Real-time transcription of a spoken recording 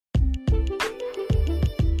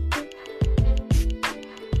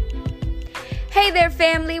Hey there,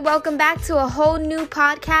 family. Welcome back to a whole new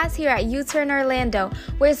podcast here at U-Turn Orlando.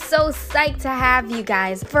 We're so psyched to have you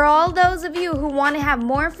guys. For all those of you who want to have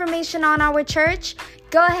more information on our church,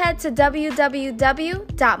 go ahead to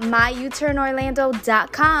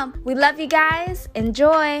www.myuturnorlando.com. We love you guys.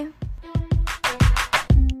 Enjoy.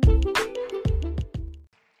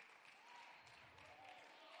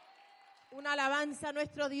 Una alabanza a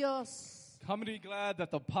nuestro Dios. How many glad that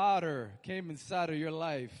the potter came inside of your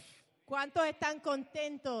life? ¿Cuántos están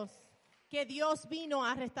contentos que Dios vino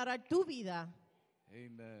a restaurar tu vida?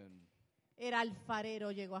 Amen. El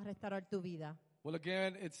alfarero llegó a restaurar tu vida. Well,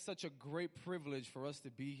 again, it's such a great privilege for us to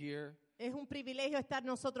be here. Es un privilegio estar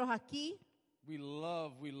nosotros aquí. We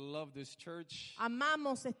love this church.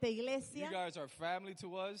 Amamos esta You iglesia. guys are family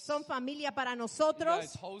to us. Son familia para You nosotros.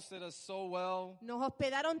 guys hosted us so well. Nos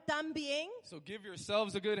hospedaron tan bien. So give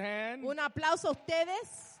yourselves a good hand. Un aplauso a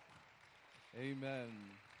ustedes. Amen.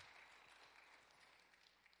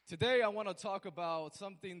 Today I want to talk about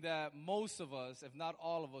something that most of us, if not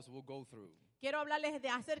all of us, will go through. Quiero hablarles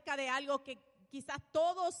acerca de algo que quizás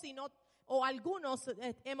todos, si no, o algunos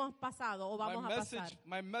hemos pasado o vamos a pasar.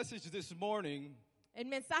 My message this morning El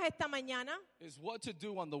mensaje esta mañana is what to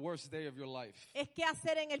do on the worst day of your life. es qué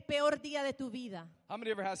hacer en el peor día de tu vida. How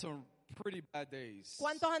many ever had some pretty bad days?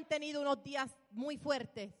 ¿Cuántos han tenido unos días muy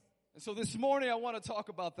fuertes? And so this morning I want to talk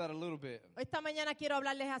about that a little bit. Esta mañana quiero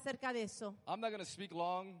hablarles acerca de eso. I'm not going to speak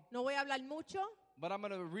long, No voy a hablar mucho. but I'm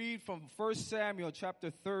going to read from 1 Samuel chapter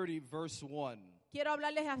 30 verse 1. Quiero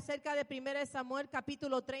hablarles acerca de 1 Samuel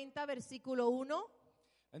capítulo 30 versículo 1.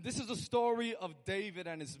 And this is a story of David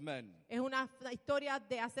and his men. Es una historia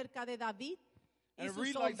acerca de David y And it sus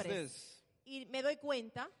reads like hombres. this. Y me doy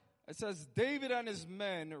cuenta. It says, David and his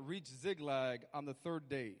men reached Ziklag on the third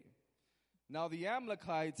day. Now the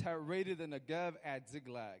Amalekites had raided the Negev at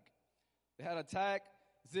Ziklag. They had attacked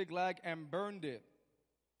Ziklag and burned it,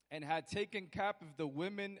 and had taken captive the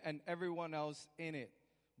women and everyone else in it,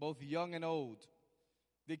 both young and old.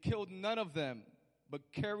 They killed none of them,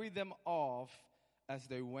 but carried them off as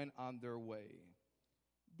they went on their way.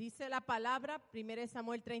 Dice la palabra, 1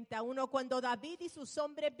 Samuel 31, cuando David y sus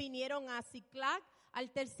hombres vinieron a Ziklag,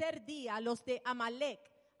 al tercer día los de Amalek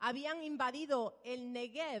habían invadido el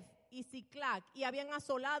Negev y Ziklag, y habían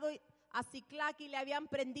asolado a Ziklag y le habían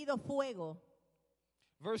prendido fuego.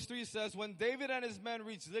 Verse 3 says, when David and his men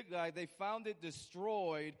reached Ziklag, they found it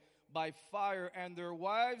destroyed by fire, and their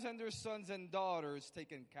wives and their sons and daughters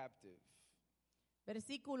taken captive.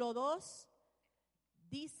 Versículo 2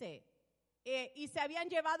 dice, y se habían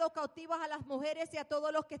llevado cautivos a las mujeres y a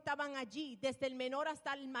todos los que estaban allí, desde el menor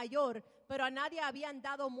hasta el mayor, pero a nadie habían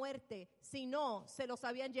dado muerte, sino se los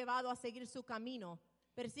habían llevado a seguir su camino.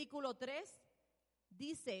 Versículo 3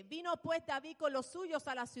 dice, vino pues David con los suyos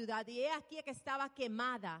a la ciudad, y he aquí que estaba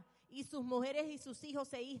quemada, y sus mujeres y sus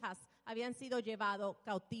hijos e hijas habían sido llevados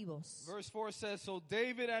cautivos. Verse 4 says, so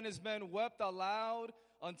David and his men wept aloud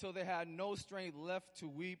until they had no strength left to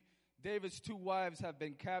weep. David's two wives have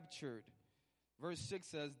been captured. Verse 6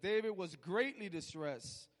 says, David was greatly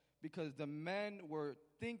distressed because the men were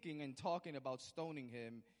thinking and talking about stoning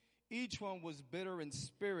him. Each one was bitter in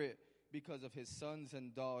spirit because of his sons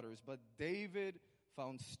and daughters. But David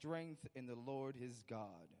found strength in the Lord his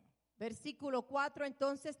God. Versículo 4,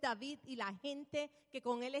 entonces David y la gente que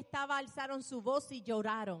con él estaba alzaron su voz y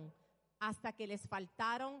lloraron hasta que les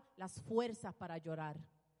faltaron las fuerzas para llorar.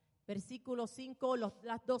 Versículo 5,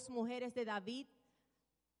 las dos mujeres de David.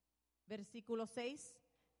 Versículo 6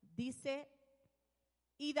 dice,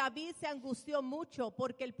 y David se angustió mucho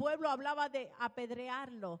porque el pueblo hablaba de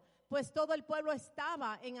apedrearlo, pues todo el pueblo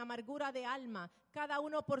estaba en amargura de alma, cada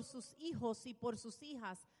uno por sus hijos y por sus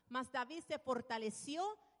hijas, mas David se fortaleció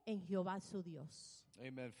en Jehová su Dios.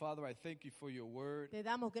 Amen. Father, I thank you for your word. Te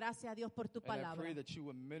damos gracias a Dios por tu And I palabra. pray that you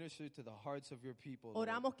would minister to the hearts of your people. Lord.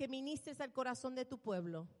 Oramos que ministres al corazón de tu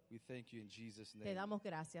pueblo. We thank you in Jesus' Te name. damos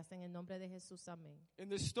gracias en el nombre de Jesús. Amén. In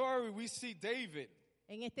this story, we see David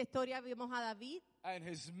En esta historia vimos a David and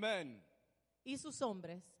his men y sus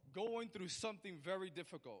hombres going through something very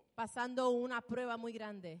difficult. pasando una prueba muy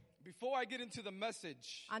grande. Before I get into the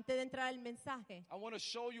message, Antes de entrar al mensaje, I want to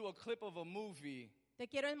show you a clip of a movie te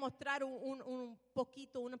quiero mostrar un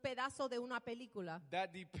poquito, un pedazo de una película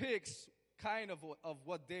that depicts kind of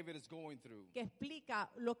what David is going through. que explica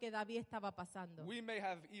lo que David estaba pasando. We may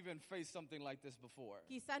have even faced something like this before.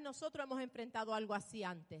 Quizás nosotros hemos enfrentado algo así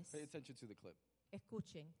antes. Pay attention to the clip.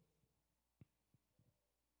 Escuchen.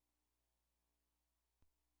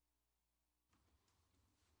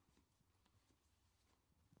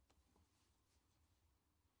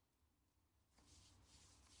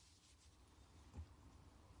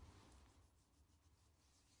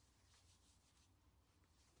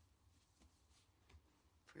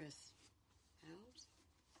 Press out,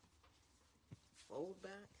 fold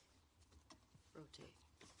back, rotate.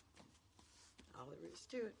 All there is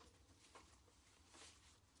to it.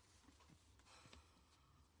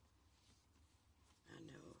 I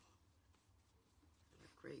know what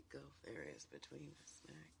a great gulf there is between us,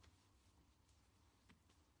 Mac.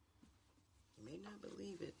 You may not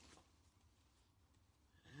believe it,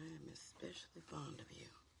 but I am especially fond of you.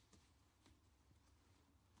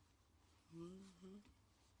 I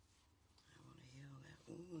want to heal that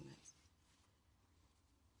wound that's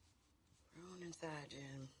grown inside you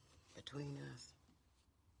and between us.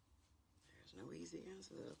 There's no easy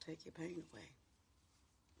answer that'll take your pain away.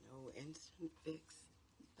 No instant fix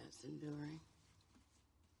that's enduring.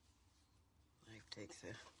 Life takes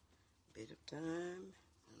a bit of time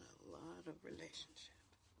and a lot of relationship.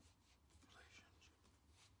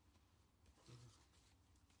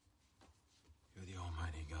 You're the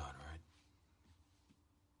Almighty God, right?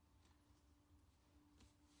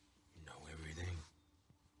 You know everything.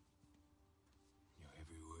 You're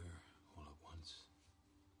everywhere, all at once.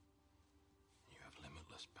 You have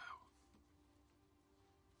limitless power.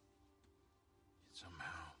 Yet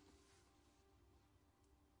somehow,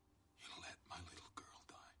 you let my little girl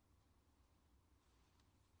die.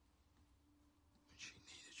 When she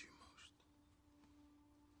needed you most.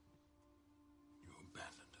 You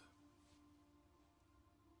abandoned her.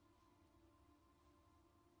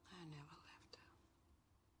 I never left her.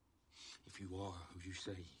 If you are who you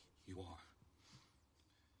say you are,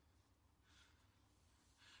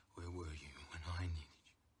 where were you when I needed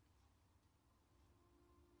you?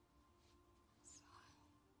 Son,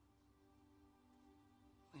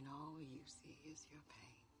 when all you see is your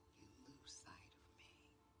pain, you lose sight of me.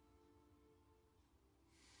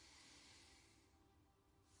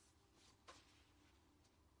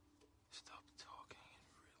 Stop talking in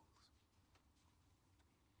riddles.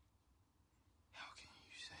 How can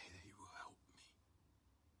you say that you will help me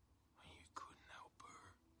when you couldn't help her?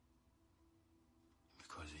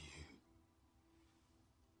 Because of you,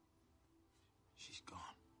 she's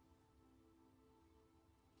gone.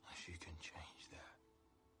 Unless you can change that,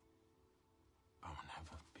 I will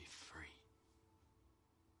never be free.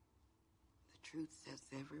 The truth sets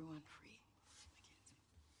everyone free, Mackenzie.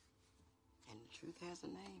 And the truth has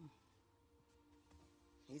a name.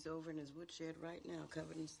 He's over in his woodshed right now,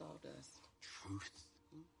 covered in sawdust. Truth?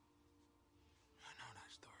 I know that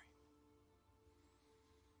story.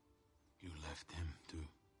 You left him, too.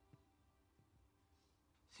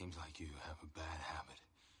 Seems like you have a bad habit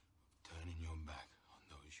of turning your back on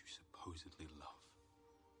those you supposedly love.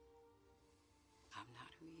 I'm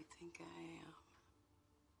not who you think I am.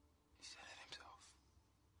 He said it himself.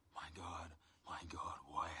 My God,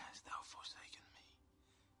 why hast thou forsaken me?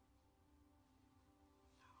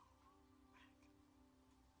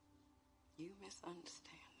 You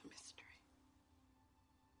misunderstand the mystery.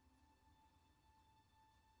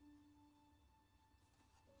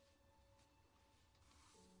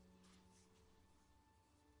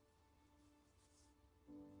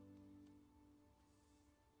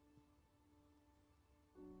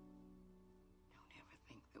 Don't ever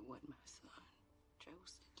think that what my son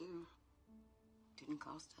chose to do didn't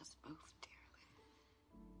cost us both dearly.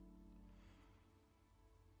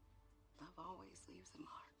 Love always leaves a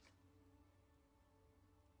mark.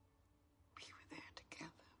 We were there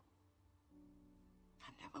together. I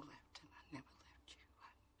never left him. I never left you.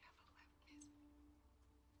 I never left Miss.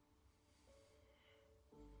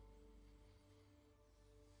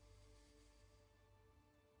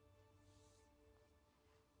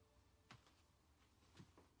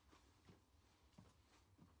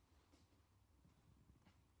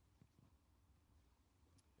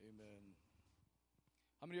 Amen.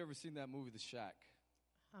 How many of you ever seen that movie, The Shack?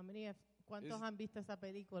 ¿Cuántos han visto esa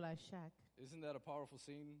película, Shack? Isn't that a powerful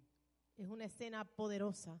scene? Es una escena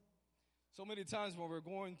poderosa. So many times when we're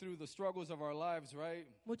going through the struggles of our lives, right?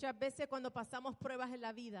 Muchas veces cuando pasamos pruebas en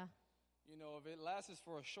la vida, You know, if it lasts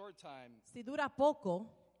for a short time, si dura poco,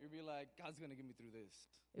 you'll be like, God's going to get me through this.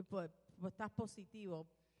 pues estás positivo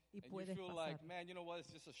y And you puedes feel pasar. like, man, you know what?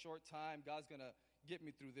 It's just a short time. God's going to get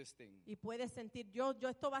me through this thing. Y puedes sentir, yo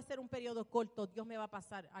esto va a ser un periodo corto, Dios me va a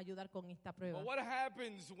pasar a ayudar con esta prueba. But what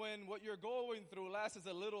happens when what you're going through lasts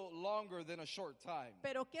a little longer than a short time?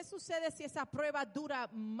 Pero ¿qué sucede si esa prueba dura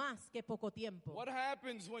más que poco tiempo? What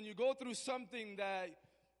happens when you go through something that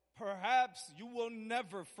perhaps you will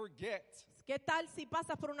never forget? ¿Qué tal si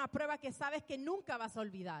pasas por una prueba que sabes que nunca vas a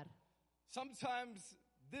olvidar? Sometimes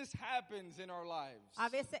this happens in our lives. A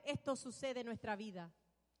veces esto sucede en nuestra vida.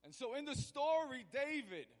 And so in the story,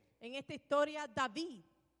 David, En esta historia, David,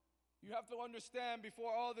 You have to understand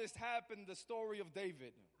before all this happened the story of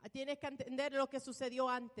David. Tienes que entender lo que sucedió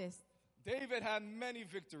antes. David had many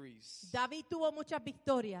victories. David tuvo muchas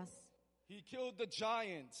victorias. He killed the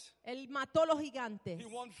giant. Él mató los gigantes. He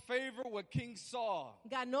won favor with King Saul.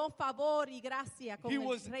 Ganó favor y gracia con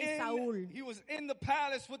el rey Saúl. He was in the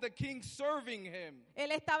palace with the king serving him.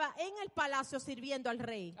 Él estaba en el palacio sirviendo al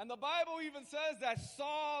rey. And the Bible even says that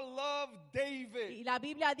Saul loved David. Y la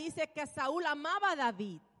Biblia dice que Saúl amaba a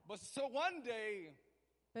David. But so one day,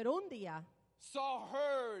 Pero un día, Saul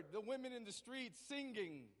heard the women in the streets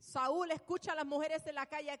singing Saúl escucha a las mujeres en la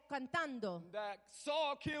calle cantando that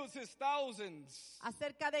Saul kills his thousands,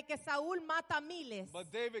 acerca de que Saúl mata miles,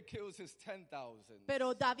 but David kills his 10,000.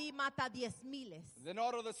 pero David mata 10,000. Then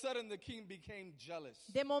all of a sudden the king became jealous.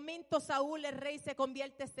 De momento Saúl, el rey, se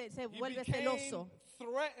He vuelve became celoso.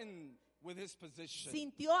 threatened with his position.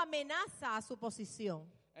 Sintió amenaza a su posición.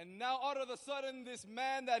 And now all of a sudden this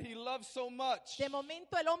man that he loved so much, De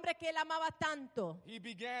momento el hombre que él amaba tanto, he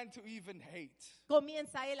began to even hate.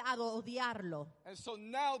 comienza él a odiarlo. And so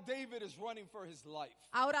now David is running for his life.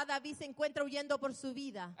 Ahora David se encuentra huyendo por su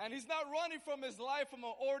vida. And he's not running from his life from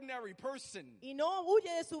an ordinary person. Y no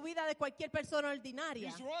huye de su vida de cualquier persona ordinaria.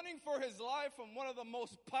 He's running for his life from one of the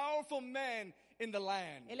most powerful men in the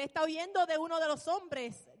land. Él está huyendo de uno de los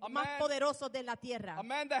hombres A más man- poderosos de la tierra. A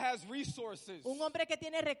man that has resources. Un hombre que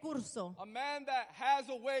tiene recursos. A man that has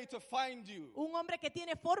a way to find you. Un hombre que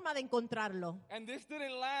tiene forma de encontrarlo. And this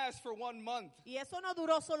didn't last for 1 month. Y eso no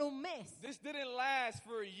duró solo un mes. This didn't last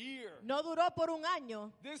for a year. No duró por un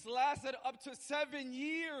año. This lasted up to 7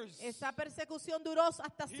 years. Esa persecución duró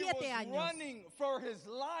hasta He 7 was años. running for his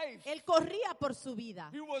life. Él corría por su vida.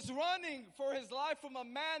 He was running for his life from a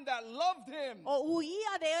man that loved him. O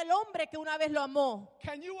huía del hombre que una vez lo amó.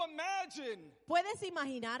 Can you imagine ¿Puedes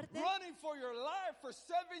imaginarte running for your life for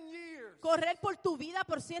 7 years? correr por tu vida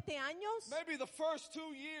por 7 años? Maybe the first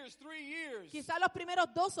 2 years, 3 years. Quizá los primeros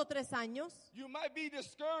 2 o 3 años You might be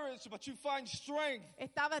discouraged, but you find strength.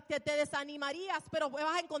 te desanimarías, pero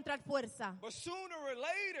vas a encontrar fuerza. But sooner or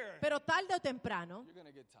later, Pero tarde o temprano you're going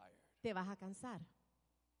to get tired. te vas a cansar.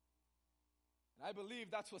 And I believe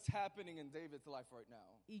that's what's happening in David's life right now.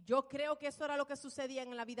 Y yo creo que eso era lo que sucedía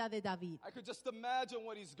en la vida de David. I could just imagine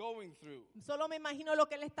what he's going through. Solo me imagino lo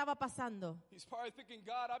que le estaba pasando. He's probably thinking,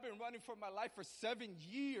 God, I've been running for my life for 7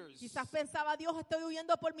 years. Quizás pensaba, Dios, estoy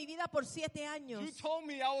huyendo por mi vida por 7 años. You told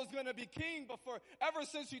me I was going to be king, but ever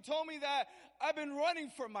since you told me that, I've been running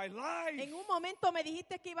for my life. En un momento me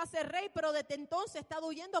dijiste que iba a ser rey, pero desde entonces he estado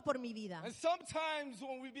huyendo por mi vida. And sometimes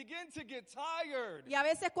when we begin to get tired, Y a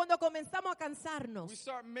veces cuando comenzamos a we cansarnos,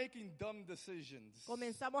 start making dumb decisions.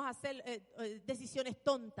 comenzamos a hacer decisiones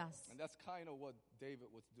tontas. And that's kind of what David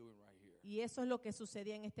was doing right here. Y eso es lo que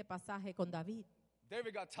sucedía en este pasaje con David.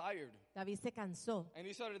 David got tired. David se cansó. And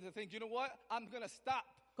he started to think, you know what? I'm going to stop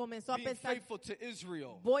Comenzó a being pensar, faithful to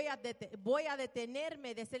Israel. voy a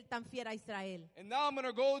detenerme de ser tan fiel a Israel. And now I'm going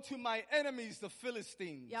to go to my enemies, the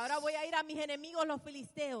Philistines. Y ahora voy a ir a mis enemigos, los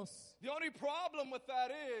filisteos. The only problem with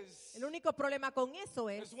that is El único problema con eso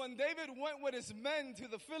es when David went with his men to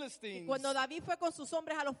the Philistines, cuando David fue con sus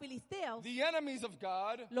hombres a los filisteos, the enemies of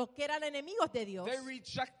God, los que eran enemigos de Dios, they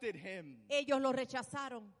rejected him. ellos lo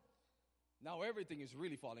rechazaron. Now everything is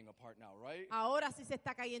really falling apart now, right? Ahora sí se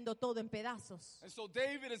está cayendo todo en pedazos. And so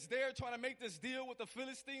David is there trying to make this deal with the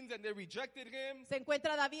Philistines, and they rejected him. Se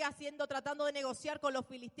encuentra David tratando de negociar con los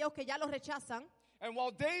filisteos que ya los rechazan. And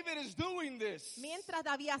while David is doing this, Mientras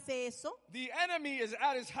David hace eso, the enemy is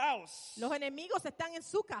at his house. los enemigos están en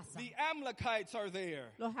su casa. The Amalekites are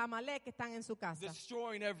there, Los Amalek están en su casa,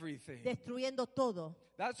 destroying everything. destruyendo todo.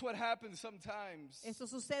 That's what happens sometimes Eso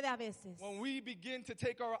sucede a veces. when we begin to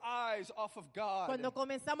take our eyes off of God. Cuando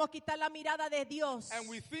comenzamos a quitar la mirada de Dios And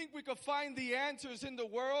we think we could find the answers in the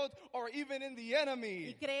world or even in the y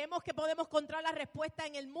enemy. creemos que podemos encontrar la respuesta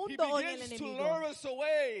en el He mundo o en el begins to enemigo. lure us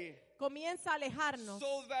away Comienza a alejarnos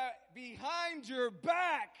so that behind your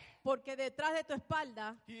back, porque detrás de tu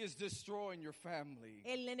espalda he is destroying your family.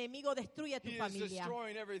 el enemigo destruye a tu He is familia.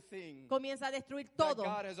 destroying everything Comienza a destruir that todo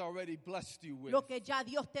God has already blessed you with lo que ya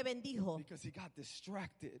Dios te bendijo. because he got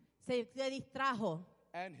distracted Se distrajo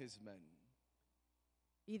and his men.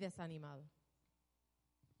 y desanimado.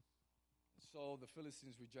 So the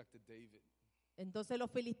Philistines rejected David. Entonces los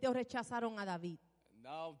filisteos rechazaron a David. And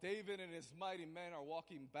now David and his mighty men are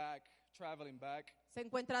walking back, traveling back. Se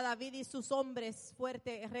encuentra David y sus hombres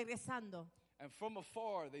fuertes regresando. And from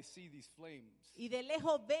afar, they see these flames. Y de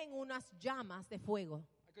lejos ven unas llamas de fuego.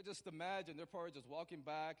 I could just imagine they're probably just walking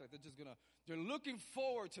back, like they're looking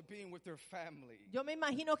forward to being with their family. Yo me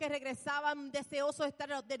imagino que regresaban deseosos de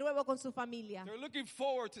estar de nuevo con su familia. They're looking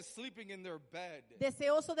forward to sleeping in their bed.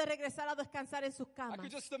 Deseosos de regresar a descansar en sus I camas.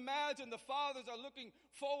 could just imagine the fathers are looking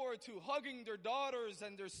forward to hugging their daughters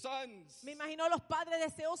and their sons. Me imagino los padres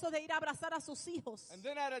deseosos de ir a abrazar a sus hijos. And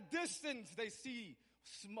then at a distance, they see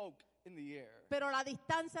smoke in the air. Pero a la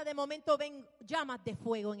distancia de momento ven llamas de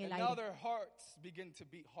fuego en el And now aire. their hearts begin to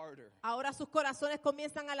beat harder. Ahora sus corazones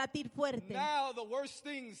comienzan a latir fuerte. Now the worst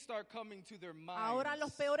things start coming to their minds. Ahora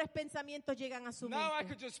los peores pensamientos llegan a su Now I mente.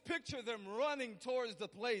 could just picture them running towards the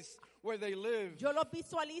place where they live. Yo los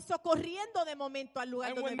visualizo corriendo de momento al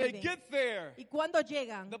lugar And donde when they viven. get there, Y cuando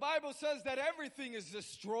llegan, the Bible says that everything is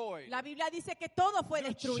destroyed. la Biblia dice que todo fue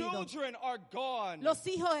Their destruido. children are gone. Los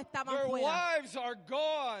hijos estaban Their fuera. wives are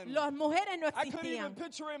gone. Las mujeres no I couldn't even existían.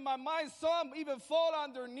 picture in my mind some even fall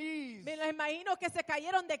on their knees. Me los imagino que se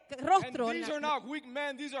cayeron de And rostro. these are not weak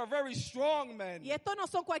men, these are very strong men. Y estos no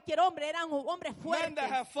son cualquier hombre, eran hombres Men that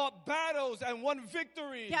fuertes have fought battles and won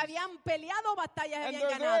victories. que habían peleado batallas y And habían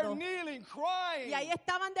they're there ganado. kneeling, crying. Y ahí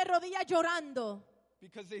estaban de rodillas llorando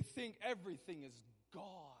Because they think everything is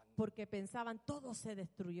gone. porque pensaban todo se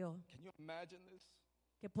destruyó. Can you imagine this?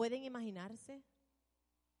 ¿Que pueden imaginarse?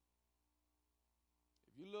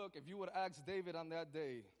 If you would ask David on that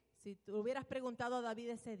day, Si tú hubieras preguntado a David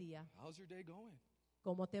ese día, how's your day going?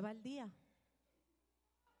 ¿cómo te va el día?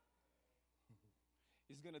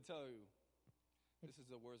 He's going to tell you, this is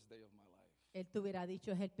the worst day of my life. Él te hubiera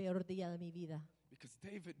dicho, es el peor día de mi vida. Because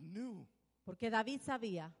David knew Porque David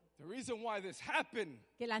sabía the reason why this happened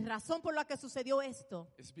que la razón por la que sucedió esto,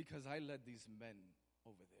 is because I led these men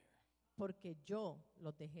over there. porque yo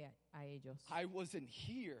los dejé a ellos. I wasn't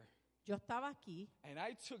here, Yo estaba aquí and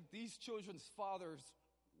I took these children's fathers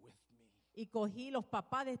with me. y cogí los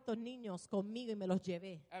papás de estos niños conmigo y me los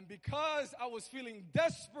llevé. And because I was feeling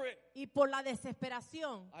desperate, Y por la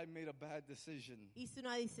desesperación I made a bad decision. hice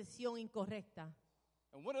una decisión incorrecta.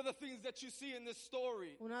 And one of the things that you see in this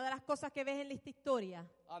story Una de las cosas que ves en esta historia,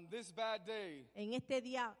 on this bad day en este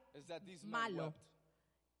día is that these men malo, wept.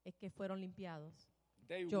 es que fueron limpiados,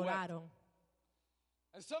 They wept. lloraron.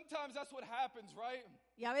 And sometimes that's what happens, right?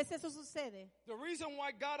 Y a veces eso sucede. The reason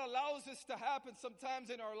why God allows this to happen sometimes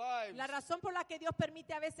in our lives La razón por la que Dios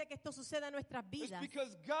permite a veces que esto suceda en nuestras is vidas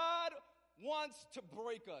because God wants to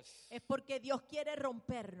break us. es porque Dios quiere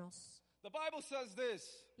rompernos. The Bible says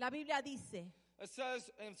this. La Biblia dice, It says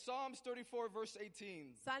in Psalms 34, verse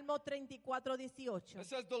 18, Salmo 34:18, it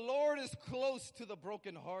says, the Lord is close to the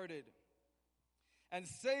brokenhearted and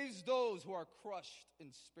saves those who are crushed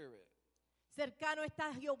in spirit. cercano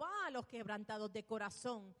está Jehová a los quebrantados de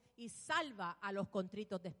corazón y salva a los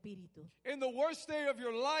contritos de espíritu. In the worst day of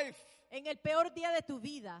your life, En el peor día de tu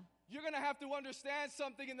vida, you're going to have to understand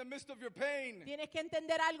something in the midst of your pain. tienes que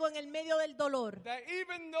entender algo en el medio del dolor. That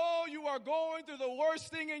even though you are going through the worst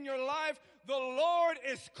thing in your life, the Lord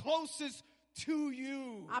is closest to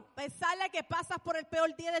you. A pesar de que pasas por el peor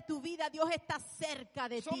día de tu vida, Dios está cerca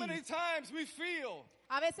de So ti. many times we feel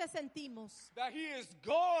A veces sentimos that He is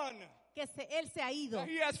gone, que Él se ha ido, that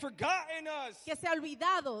He has forgotten us. que se ha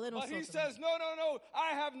olvidado de But He nosotros. says, no,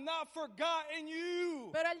 I have not forgotten you.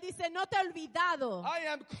 Pero Él dice, no te he olvidado. I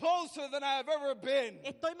am closer than I have ever been.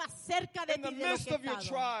 Estoy más cerca de In the ti de lo midst que he of your estado.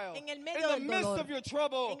 trial, En el in medio the del midst dolor, of your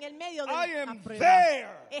trouble, en el medio de I la am prueba.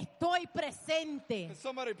 there. Estoy presente. Can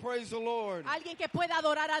somebody praise the Lord? Alguien que pueda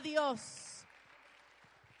adorar a Dios.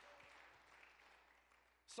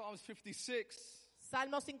 Psalms 56.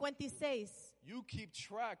 Salmo 56, You keep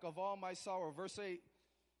track of all my sorrow. Verse 8.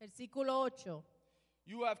 versículo 8.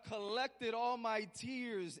 You have collected all my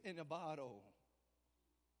tears in a bottle.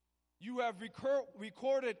 You have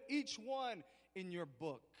recorded each one in your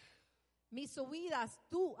book. Mis subidas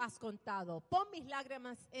tú has contado. Pon mis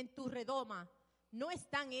lágrimas en tu redoma. ¿No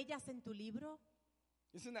están ellas en tu libro?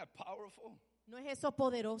 Isn't that powerful? ¿No es eso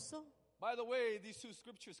poderoso? By the way, these two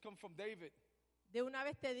scriptures come from David. De una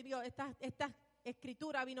vez te digo, esta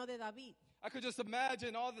escritura vino de David. I could just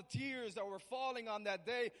imagine all the tears that were falling on that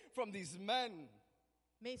day from these men.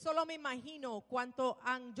 Solo me imagino cuánto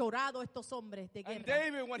han llorado estos hombres de And guerra.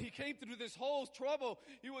 David, when he came through this whole trouble,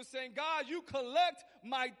 he was saying, God, you collect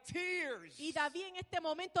my tears. Y David en este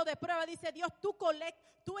momento de prueba dice, Dios,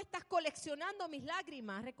 tú estás coleccionando mis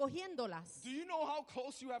lágrimas, recogiéndolas. Do you know how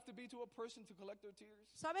close you have to be to a person to collect their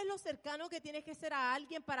tears? ¿Sabes lo cercano que tienes que ser a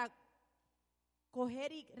alguien para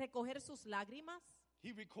coger y recoger sus lágrimas?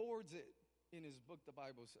 He records it in his book, the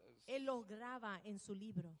Bible says. Él los graba en su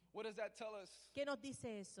libro. What does that tell us? ¿Qué nos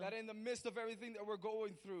dice eso? That in the midst of everything that we're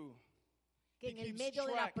going through, Que he en el keeps medio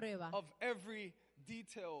de la track prueba, of every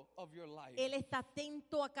detail of your life. Él está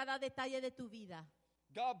atento a cada detalle de tu vida.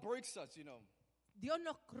 God breaks us, you know. Dios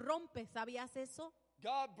nos rompe, ¿sabías eso?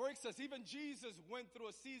 God breaks us. Even Jesus went through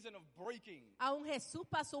a season of breaking. Aún Jesús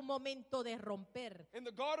pasó un momento de romper. In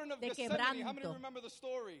the Garden of De Gethsemane, how many quebranto. remember the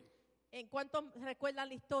story? ¿En cuánto recuerdan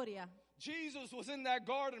la historia? Jesus was in that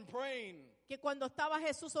garden praying. Que cuando estaba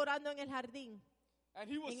Jesús orando en el jardín, And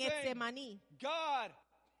he was en saying, Getsemaní, God,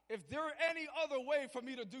 if there are any other way for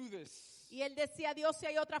me to do this. y él decía, Dios, si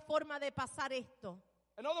hay otra forma de pasar esto.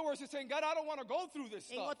 In other words, he's saying, God, I don't want to go through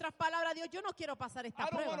this En stuff. otras palabras, Dios, yo no quiero pasar esta I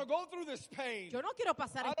don't want to prueba. go through this pain. Yo no quiero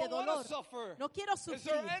pasar I este don't want dolor. to suffer. No quiero Is there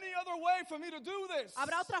sufrir. any other way for me to do this?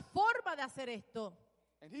 Habrá otra forma de hacer esto.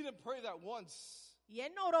 And he didn't pray that once. Y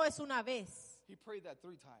él no oró eso una vez. He prayed that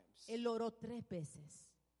 3 times. Él oró 3 veces.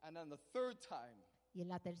 And then the 3rd time, Y en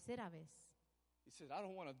la tercera vez, he said, I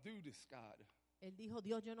don't want to do this, God, él dijo,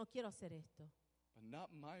 Dios, yo no quiero hacer esto. but not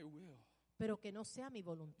my will. Pero que no sea mi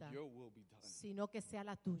voluntad, Your will be done. sino que sea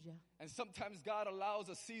la tuya. And sometimes God allows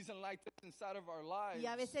a season like this inside of our lives Y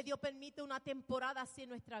a veces Dios permite una temporada así en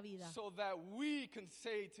nuestra vida. so that we can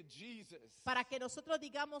say to Jesus, Para que nosotros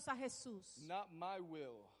digamos a Jesús, not my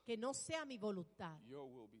will, que no sea mi voluntad, your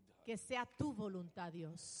will be done. que sea tu voluntad,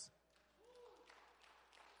 Dios.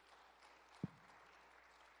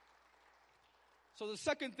 So the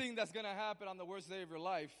second thing that's going to happen on the worst day of your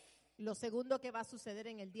life, Lo segundo que va a suceder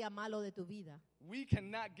en el día malo de tu vida, we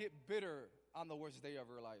cannot get bitter on the worst day of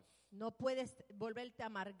your life. no puedes volverte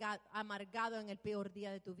amargado en el peor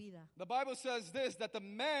día de tu vida. The Bible says this, that the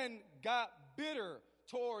men got bitter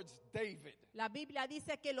towards David. La Biblia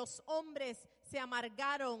dice que los hombres se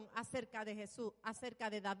amargaron acerca de Jesús, acerca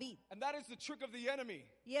de David. And that is the trick of the enemy.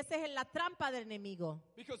 Y esa es la trampa del enemigo.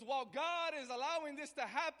 Because while God is allowing this to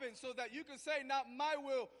happen so that you can say, not my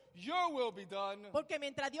will, your will be done, Porque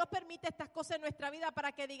mientras Dios permite estas cosas en nuestra vida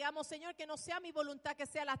para que digamos, Señor, que no sea mi voluntad, que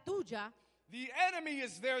sea la tuya, the enemy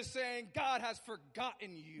is there saying, God has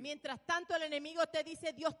forgotten you. mientras tanto el enemigo te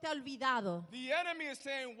dice, Dios te ha olvidado. The enemy is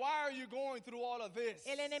saying, why are you going through all of this?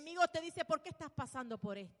 El enemigo te dice, ¿por qué estás pasando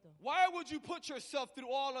por esto? Why would you put yourself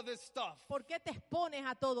through all of this stuff? ¿Por qué te expones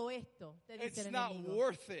a todo esto? Te dice It's el not enemigo.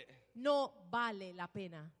 worth it. No vale la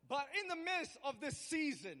pena. But in the midst of this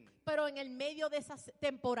season, Pero en el medio de esa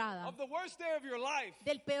temporada, of the worst day of your life,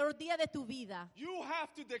 del peor día de tu vida, you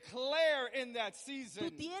have to declare in that tú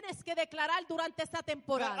season tienes que declarar durante esta that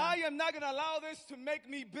temporada, I am not going to allow this to make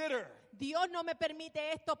me bitter, Dios no me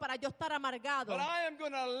permite esto para yo estar amargado, but I am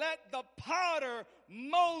going to let the potter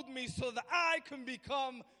mold me so that I can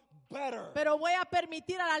become better. pero voy a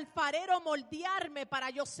permitir al alfarero moldearme para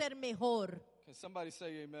yo ser mejor. Can somebody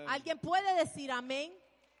say amen? ¿Alguien puede decir amén?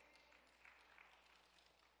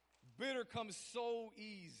 Bitter comes so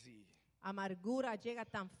easy. Amargura llega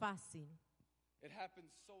tan fácil It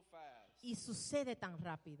happens so fast. y sucede tan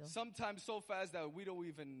rápido. Sometimes so fast that we don't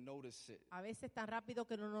even notice it. A veces tan rápido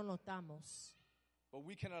que no lo notamos. But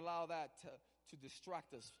we can allow that to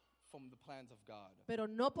distract us from the plans of God. Pero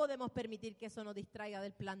no podemos permitir que eso nos distraiga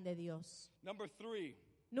del plan de Dios. Number 3,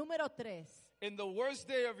 Número 3. in the worst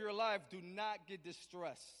day of your life, do not get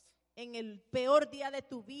distressed. En el peor día de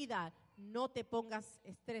tu vida, no te pongas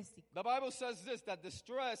estrésico. The Bible says this, that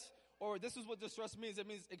distress, or this is what distress means. It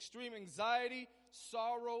means extreme anxiety,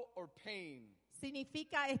 sorrow, or pain.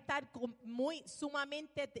 Significa estar muy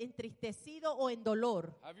sumamente entristecido o en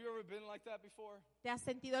dolor. Have you ever been like that before? ¿Te has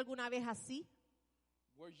sentido alguna vez así?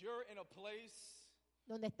 Where you're in a place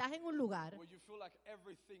Donde estás en un lugar where you feel like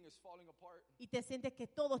everything is falling apart. y te sientes que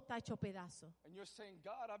todo está hecho pedazo. And you're saying,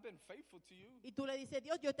 God, I've been faithful to you. Y tú le dices,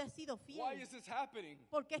 Dios, yo te he sido Why fiel. is this happening?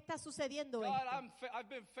 ¿Por qué está sucediendo God, esto? I've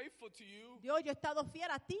been faithful to you. Dios, yo he estado fiel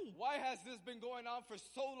a ti. Why has this been going on for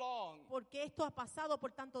so long? ¿Por qué esto ha pasado por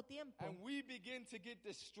tanto tiempo? And we begin to get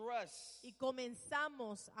distressed. Y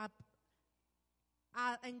comenzamos a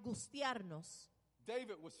angustiarnos.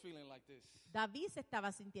 David was feeling like this. David se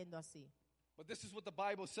estaba sintiendo así. But this is what the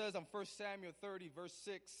Bible says on 1 Samuel 30, verse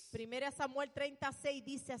 6. Primera Samuel 36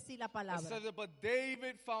 dice así la It palabra. says that, but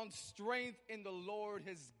David found strength in the Lord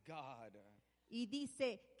his God. Y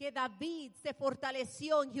dice que David se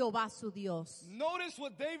fortaleció en Jehová su Dios. Notice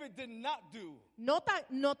what David did not do.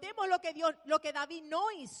 Notemos lo que David no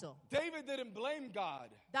hizo. David didn't blame God.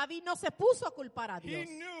 David no se puso a culpar a He Dios.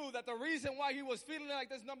 knew that the reason why he was feeling like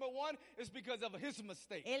this, number one, is because of his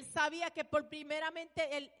mistake. Él sabía que primeramente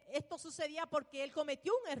esto sucedía porque él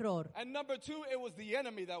cometió un error. And number two, it was the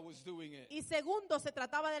enemy that was doing it. Y segundo, se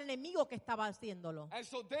trataba del enemigo que estaba haciéndolo. And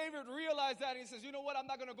so David realized that and he says, you know what, I'm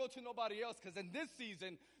not going to go to nobody else because in this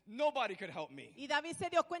season, nobody could help me. Y David se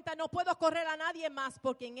dio cuenta, no puedo correr a nadie más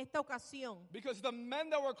porque en esta ocasión Because the men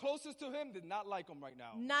that were closest to him did not like him right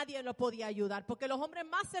now. nadie lo podía ayudar, porque los hombres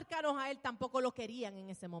más cercanos a él tampoco lo querían en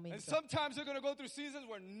ese And momento. sometimes you're going to go through seasons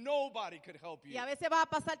where nobody could help Y you. a veces vas a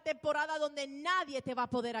pasar temporada donde nadie te va a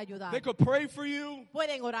poder ayudar. They could pray for you.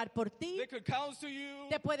 Pueden orar por ti, They could counsel you.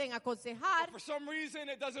 te pueden aconsejar, For some reason,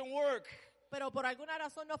 it doesn't work. pero por alguna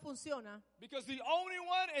razón no funciona. Because the only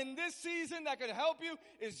one in this season that could help you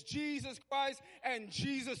is Jesus Christ and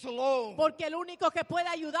Jesus alone. Porque el único que puede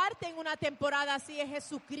ayudarte en una temporada así es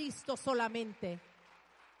Jesucristo solamente.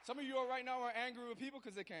 Some of you are right now are angry with people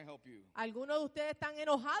because they can't help you. Algunos de ustedes están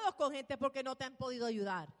enojados con gente porque no te han podido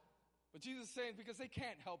ayudar. But Jesus is saying, because they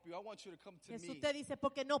can't help you, I want you to come to Jesús me. te dice,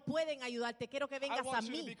 porque no pueden ayudarte, quiero que I vengas a want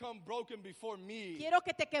you to mí. become broken before me. Quiero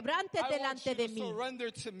que te quebrantes I want delante you de to mí.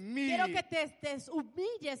 surrender to me. Quiero que te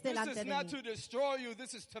humilles This delante is de not mí. to destroy you.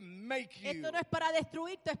 This is to make you. Esto no es para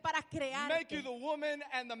destruirte, es para Make you crearte. the woman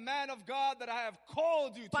and the man of God that I have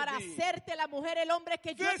called you to Para be. hacerte la mujer, el hombre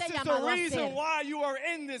que yo This te he is the llamado a reason ser. why you are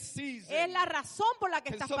in this season. Es la razón por la que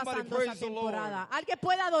Can estás somebody pasando praise esa the Lord? temporada. Alguien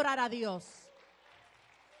puede adorar a Dios.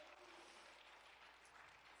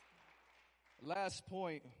 Last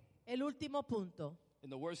point, El último punto. in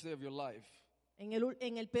the worst day of your life, En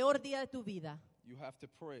el peor día de tu vida, you have to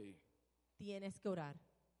pray tienes que orar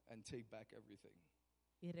and take back everything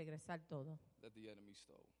y regresar todo. that the enemy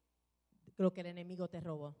stole. Lo que el enemigo te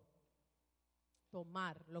robó.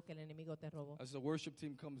 Tomar lo que el enemigo te robó. As the worship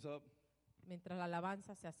team comes up, Mientras la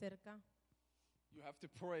alabanza se acerca, you have to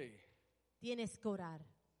pray tienes que orar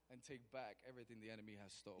and take back everything the enemy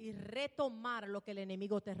has stolen. y retomar lo que el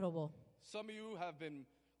enemigo te robó. Some of you have been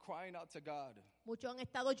crying out to God Muchos han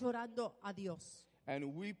estado llorando a Dios, and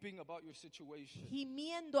weeping about your situation.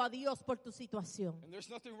 gimiendo a Dios por tu situación. And there's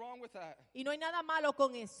nothing wrong with that. Y no hay nada malo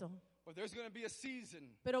con eso, But there's going to be a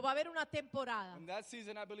season. pero va a haber una temporada. And that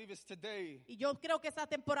season, I believe, is today. Y yo creo que esa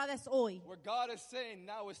temporada es hoy. Where God is saying,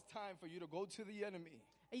 now it's time for you to go to the enemy.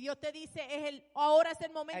 Y Dios te dice, ahora es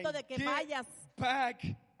el momento And de que get vayas back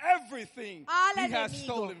everything al he has enemigo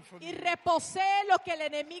stolen from y you. reposee lo que el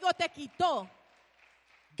enemigo te quitó.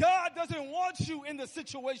 God doesn't want you in the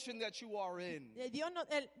situation that you are in. Dios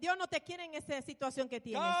no te quiere en esa situación que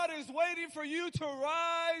tienes. God is waiting for you to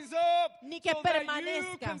rise up Ni que so that you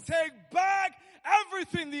can permanezcas. take back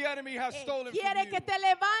everything the enemy has stolen Quiere from que you. te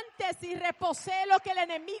levantes y reposee lo que el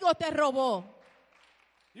enemigo te robó.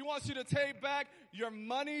 He wants you to take back your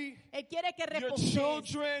money, Él quiere que your reposees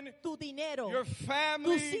children, tu dinero, your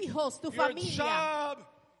family, tus hijos, tu your familia, job,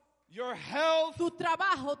 your health, tu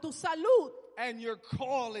trabajo, tu salud and your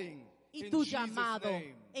calling y in tu Jesus' llamado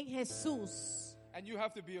name. en Jesús. And you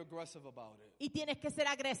have to be aggressive about it. Y tienes que ser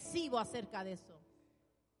agresivo acerca de eso.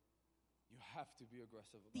 You have to be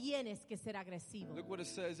aggressive about it. Tienes que ser agresivo. Look what it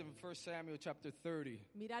says in 1 Samuel chapter 30,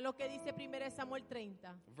 Mira lo que dice 1 Samuel 30,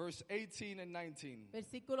 verse 18 and 19.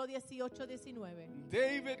 versículo 18-19.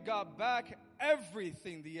 David got back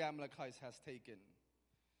everything the Amalekites has taken,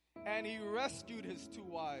 and he rescued his 2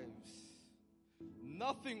 wives.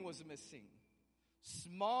 Nothing was missing,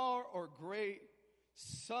 small or great,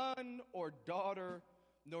 son or daughter,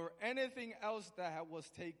 nor anything else that was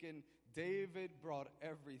taken. David brought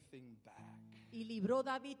everything back. Y libró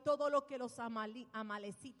David todo lo que los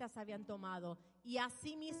amalecitas habían tomado. Y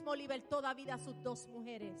asimismo libertó David a sus 2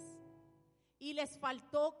 mujeres. Y les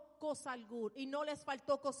faltó cosa alguna, y no les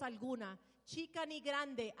faltó cosa alguna, chica ni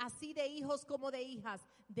grande, así de hijos como de hijas,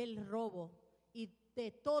 del robo y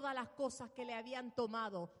de todas las cosas que le habían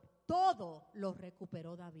tomado. Todo lo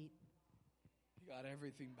recuperó David. He got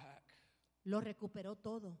everything back. Lo recuperó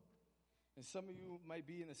todo. And some of you might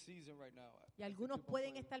be in a season right now Y algunos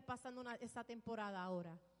pueden estar pasando esa temporada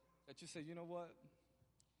ahora, that you say, you know what?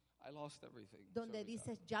 I lost everything. donde Sorry, God.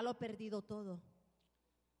 dices, ya lo he perdido todo.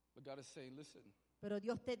 But God is saying, listen, Pero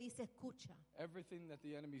Dios te dice, escucha, everything that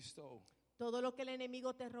the enemy stole, todo lo que el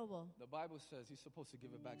enemigo te robó, the Bible says he's supposed to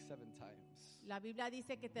give it back 7 times. la Biblia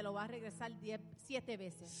dice que te lo va a regresar 7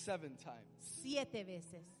 veces. 7 times. 7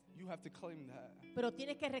 veces. You have to claim that. Pero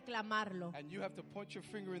tienes que reclamarlo. And you have to point your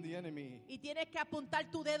finger in the enemy. Y tienes que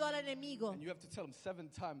apuntar tu dedo al enemigo. And you have to tell him 7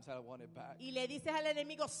 times that I want it back. Y le dices al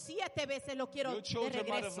enemigo, 7 veces lo quiero Your de children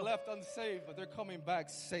might have regreso. left unsaved, but they're coming back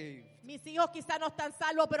saved. Mis hijos quizás no están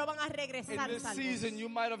salvos, pero van a In regresar this salvos. season, you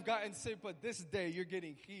might have gotten saved, but this day you're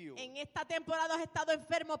getting healed. En esta temporada has estado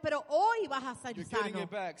enfermo, pero hoy vas a ser You're getting sano.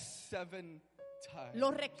 it back 7 times. Lo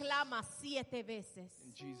reclamas 7 veces.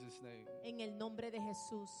 In Jesus' name. En el nombre de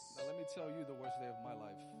Jesús. Now let me tell you the worst day of my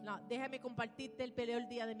life. No, déjame compartirte el peor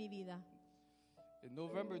día de mi vida. In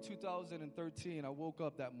November 2013, I woke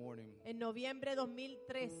up that morning, En noviembre de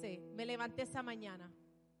 2013 me levanté esa mañana.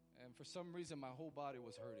 and for some reason, my whole body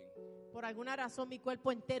was hurting. Por alguna razón mi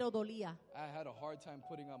cuerpo entero dolía. I had a hard time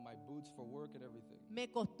putting on my boots for work and everything. Me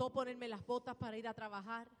costó ponerme las botas para ir a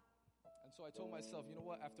trabajar. And so I told myself, you know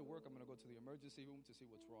what, after work, I'm going to go to the emergency room to see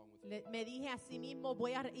what's wrong with me. Me dije a sí mismo,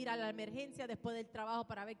 voy a ir a la emergencia después del trabajo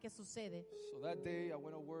para ver qué sucede. So that day, I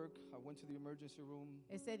went to work. I went to the emergency room.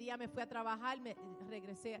 Ese día me fui a trabajar,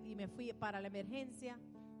 regresé y me fui para la emergencia.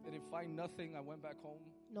 They didn't find nothing. I went back home.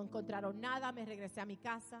 No encontraron nada, me regresé a mi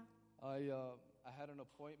casa. I had an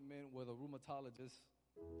appointment with a rheumatologist.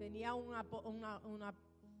 Tenía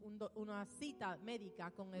una cita médica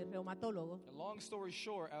con el reumatólogo. And long story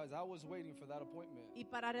short, as I was waiting for that appointment, Y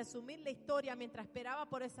para resumir la historia, mientras esperaba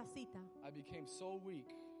por esa cita, I became so weak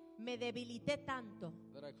me debilité tanto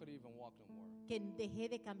that I couldn't even walk no more. que dejé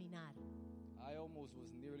de caminar. I almost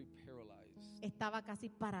was nearly paralyzed. Estaba casi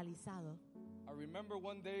paralizado. I remember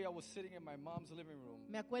one day I was sitting in my mom's living room,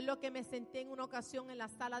 Me acuerdo que me senté en una ocasión en la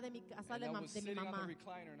sala de mi casa and de I was mi sitting on the mamá.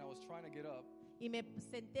 recliner and I was trying to get up, Y me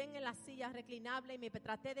senté en la silla reclinable y me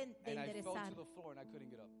traté de and I fell enderezar. to the floor and I couldn't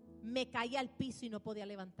get up. Me caí al piso y no podía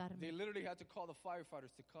They levantarme. literally had to call the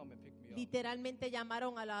firefighters to come and pick me up. Literalmente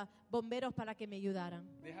llamaron a los bomberos para que me ayudaran.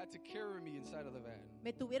 They had to carry me inside of the van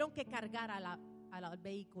Me tuvieron que cargar al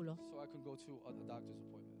vehículo so I could go to a doctor's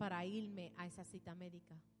appointment. para irme a esa cita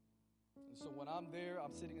médica. And so when I'm there,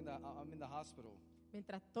 I'm in the hospital.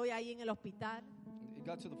 Mientras estoy ahí en el hospital, It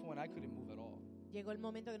got to the point I couldn't move at all. llegó el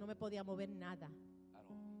momento que no me podía mover nada, At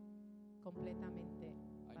all. completamente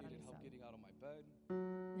I needed help paralizado. getting out of my bed.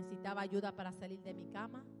 Necesitaba ayuda para salir de mi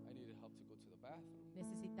cama, I needed help to go to the bathroom.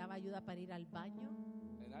 necesitaba ayuda para ir al baño,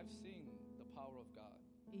 And I've seen the power of God.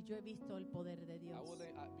 y yo he visto el poder de Dios.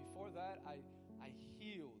 Before that, I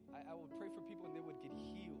healed. I would pray for people and they would get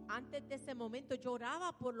healed. Antes de ese momento yo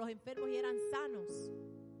oraba por los enfermos y eran sanos.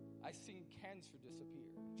 I've seen cancer disappear.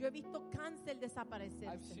 Yo he visto cáncer I've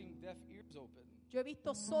desaparecerse. seen deaf ears open. Yo he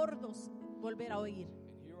visto sordos volver a oír.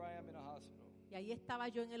 And here I am in a hospital, Y ahí estaba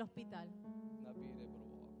yo en el hospital not being able to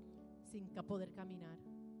walk. sin poder caminar.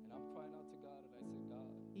 And I'm crying out to God and I said,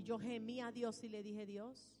 God, Y yo gemí a Dios y le dije,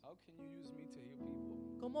 Dios, how can you use me to heal people?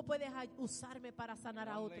 ¿cómo puedes usarme para sanar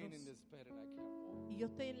a I'm otros? laying in this bed and I can't walk. Y yo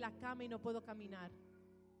estoy en la cama y no puedo caminar.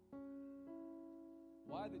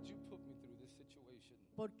 Why did you put me through this situation?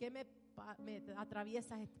 ¿Por qué me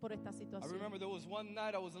atraviesas por esta I situación? remember there was one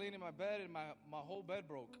night I was laying in my bed and my whole bed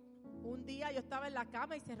broke. Un día yo estaba en la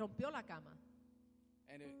cama y se rompió la cama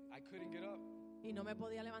And I couldn't get up. y no me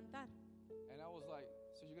podía levantar. And I was like,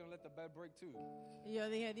 so you're going to let the bed break too? Y yo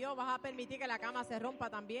dije, Dios, ¿vas a permitir que la cama se rompa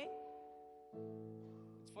también?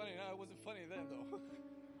 It's funny now. It wasn't funny then, though.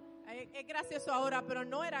 Es gracioso ahora, pero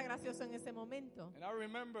no era gracioso en ese momento. And I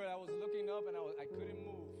remember I was looking up and I couldn't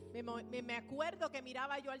move. Me acuerdo que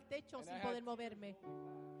miraba yo al techo And sin I had- poder moverme.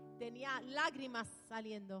 Tenía lágrimas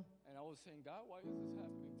saliendo. And I was saying, God, why is this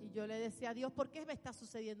happening to Y me? yo le decía a Dios, ¿por qué me está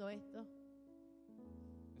sucediendo esto?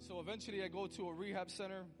 And so eventually I go to a rehab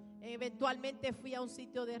center. Eventualmente fui a un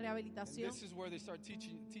sitio de And rehabilitación. this is where they start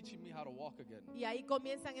teaching me how to walk again. Y ahí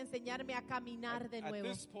comienzan a enseñarme a caminar de At nuevo.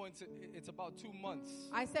 this point, it's about 2 months.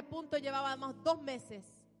 A ese punto llevábamos 2 meses.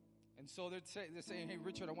 And so they're saying, hey,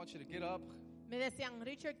 Richard, I want you to get up Me decían,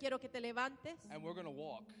 Richard, quiero que te levantes and we're going to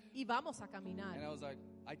walk. y vamos a And I caminar. was like,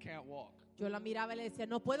 I can't walk. Yo la miraba y le decía,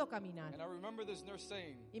 no puedo caminar. And I remember this nurse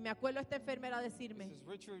saying, Y me acuerdo esta enfermera decirme, this is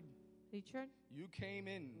Richard, Richard, you came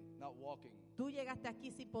in not walking, tú llegaste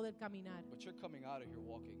aquí sin poder caminar, but you're coming out of here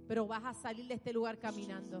walking. pero vas a salir de este lugar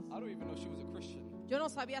caminando. I don't even know she was a Christian. Yo no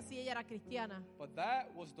sabía si ella era cristiana. But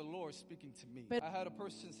that was the Lord speaking to me. Pero- I had a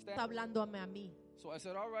person Está stand. hablándome a mí. So I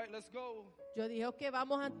said, all right, let's go. Yo dije, ok,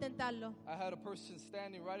 vamos a intentarlo. I had a person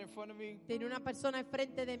standing right in front of me. Tenía una persona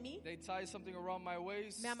enfrente de mí. They tied something around my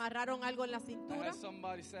waist. Me amarraron algo en la I cintura. had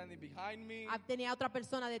somebody standing behind me. Tenía otra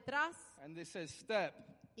persona detrás And they said, step.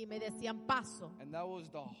 y me decían paso. And that was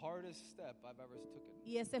the hardest step I've ever taken.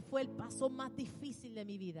 Y ese fue el paso más difícil de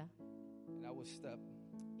mi vida. And I was step.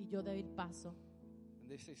 Y yo di el paso. And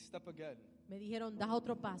they say, step again. Me dijeron, da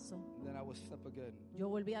otro paso. And then I was step again. Yo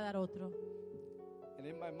volví a dar otro. And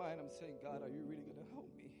in my mind, I'm saying, God, are you really going to help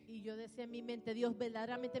me? Y yo decía en mi mente, Dios,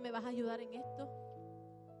 ¿verdaderamente me vas a ayudar en esto?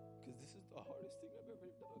 Because this is the hardest thing I've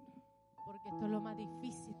ever done. Porque esto es lo más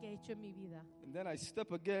difícil que he hecho en mi vida. And then I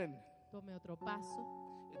step again. Tomé otro paso.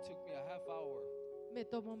 It took me a half hour Me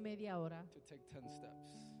tomó media hora to take 10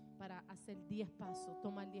 steps. para hacer 10 pasos,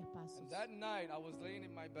 tomar 10 pasos. And that night, I was laying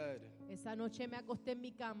in my bed. Esa noche me acosté en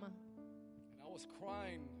mi cama And I was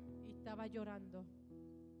crying. y estaba llorando.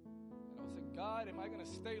 And I was saying, God, am I going to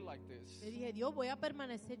stay like this? Le dije, Dios, ¿voy a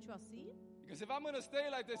permanecer yo así? Because if I'm going to stay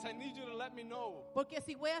like this, I need you to let me know. Porque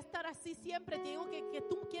si voy a estar así siempre,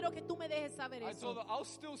 quiero que tú me dejes saber I told eso. her, I'll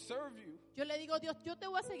still serve you. Yo le digo, Dios, yo te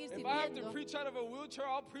voy a seguir If I have to sirviendo. preach out of a wheelchair,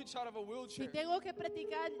 I'll preach out of a Si wheelchair. tengo que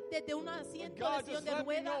practicar desde un But asiento de God, sillón just de let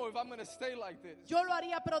me know ruedas, if I'm going to stay like this. yo lo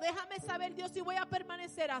haría, pero déjame saber, Dios, si voy a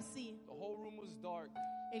permanecer así. The whole room was dark.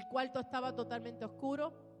 El cuarto estaba totalmente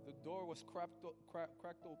oscuro, The door was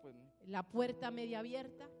cracked open. la puerta media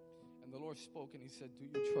abierta, And the Lord spoke and he said, do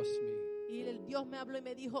you trust me? y el Dios me habló y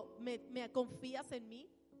me dijo, ¿me confías en mí?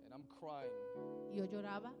 And I'm crying. Y yo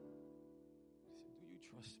lloraba He said, do you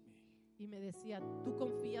trust me? y me decía, ¿tú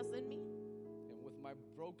confías en mí? And with my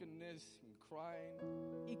brokenness and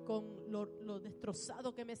crying, Y con lo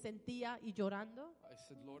destrozado que me sentía y llorando, I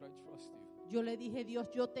said, Lord, I trust you. yo le dije, Dios,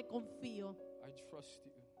 yo te confío, I trust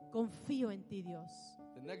you. confío en ti, Dios.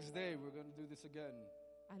 The next day, we're going to do this again.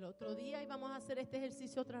 Al otro día íbamos a hacer este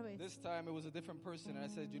ejercicio otra vez. This time, it was a different person. And I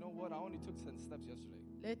said, you know what? I only took 10 steps yesterday.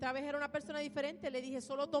 Esta vez era una persona diferente. Le dije,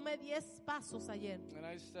 solo tomé 10 pasos ayer. And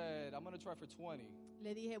I said, I'm going to try for 20.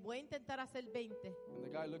 Le dije, voy a intentar hacer 20. And the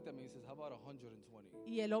guy looked at me and says, how about 120?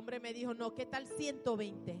 Y el hombre me dijo, no, ¿qué tal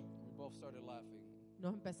 120? We both started laughing.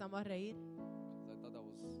 Nos empezamos a reír. 'Cause I thought that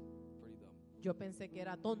was pretty dumb. Yo pensé que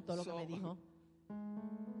era tonto lo que me dijo.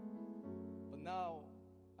 But now,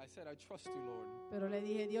 I said, I trust you, Lord. Pero le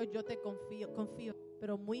dije, Dios, yo te confío.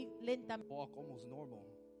 Pero muy lentamente. Walk almost normal.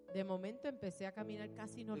 De momento empecé a caminar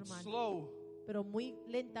casi It's normal. slow, Pero muy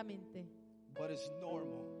lentamente. but it's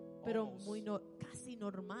normal. Pero Almost. muy casi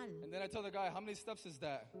normal. And then I told the guy, how many steps is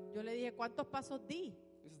that? Yo le dije, ¿cuántos pasos di?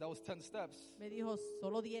 He said, that was 10 steps. Me dijo,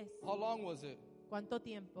 solo 10. How long was it? ¿Cuánto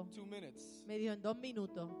tiempo? 2 minutes. Me dijo, en 2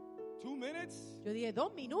 minutos. 2 minutes? Yo dije,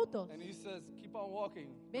 2 minutos. And he says, keep on walking.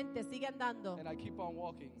 Vente, sigue andando. And I keep on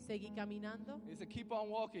walking. Seguí caminando. He said, keep on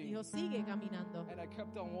walking. Dijo, sigue caminando. And I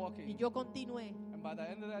kept on Y walking. yo continué. And by the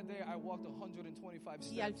end of that day, I walked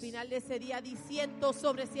 125 Y al steps. final de ese día di 100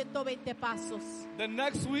 sobre 120 pasos. The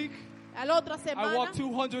next week, A la otra I semana walked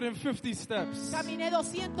 250 steps. caminé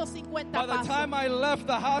 250 By the pasos. time I left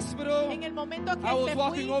the hospital, En el momento que I was me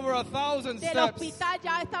walking fui over 1,000 del steps. hospital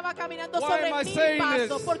ya estaba caminando Why sobre am I 1000 saying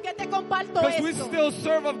pasos. this? ¿Por qué te comparto Because we esto? still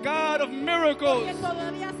serve a God of miracles. Porque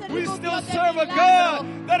todavía We servimos still Dios de serve a milagros.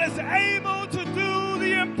 God that is able to do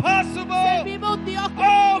the impossible. Servimos un Dios que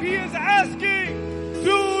Oh, He is asking,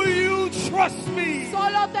 do you trust me?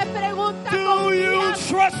 solo te pregunta, Do you ¿confías,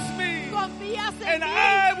 trust me? confías en And mí?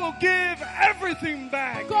 I will give everything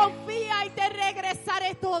back. Confía y te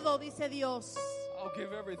regresaré todo, dice Dios. I'll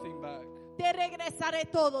give everything back. Te regresaré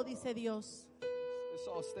todo, dice Dios. Let's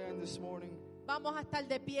all stand this morning. Vamos a estar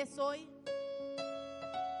de pies hoy.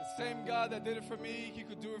 The same God that did it for me, He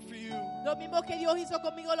could do it for you. Lo mismo que Dios hizo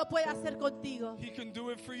conmigo lo puede hacer contigo. He can do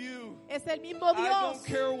it for you. Es el mismo I Dios. don't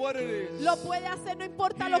care what it is. Lo puede hacer, no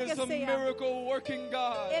importa lo He que is a sea. miracle working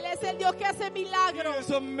God. Él es el Dios que hace He milagros.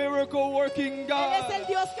 is a miracle working Él es el God.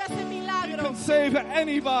 Dios que hace He can milagros. save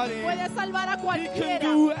anybody. Puede salvar a He can cualquiera.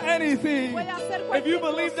 do anything. Puede hacer If you cualquier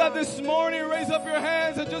believe cosa. that this morning, raise up your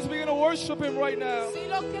hands and just begin to worship Him right now. Si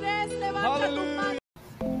lo crees, levanta tus Hallelujah. manos.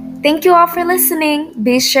 Thank you all for listening.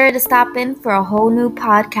 Be sure to stop in for a whole new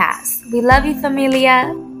podcast. We love you,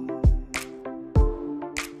 familia.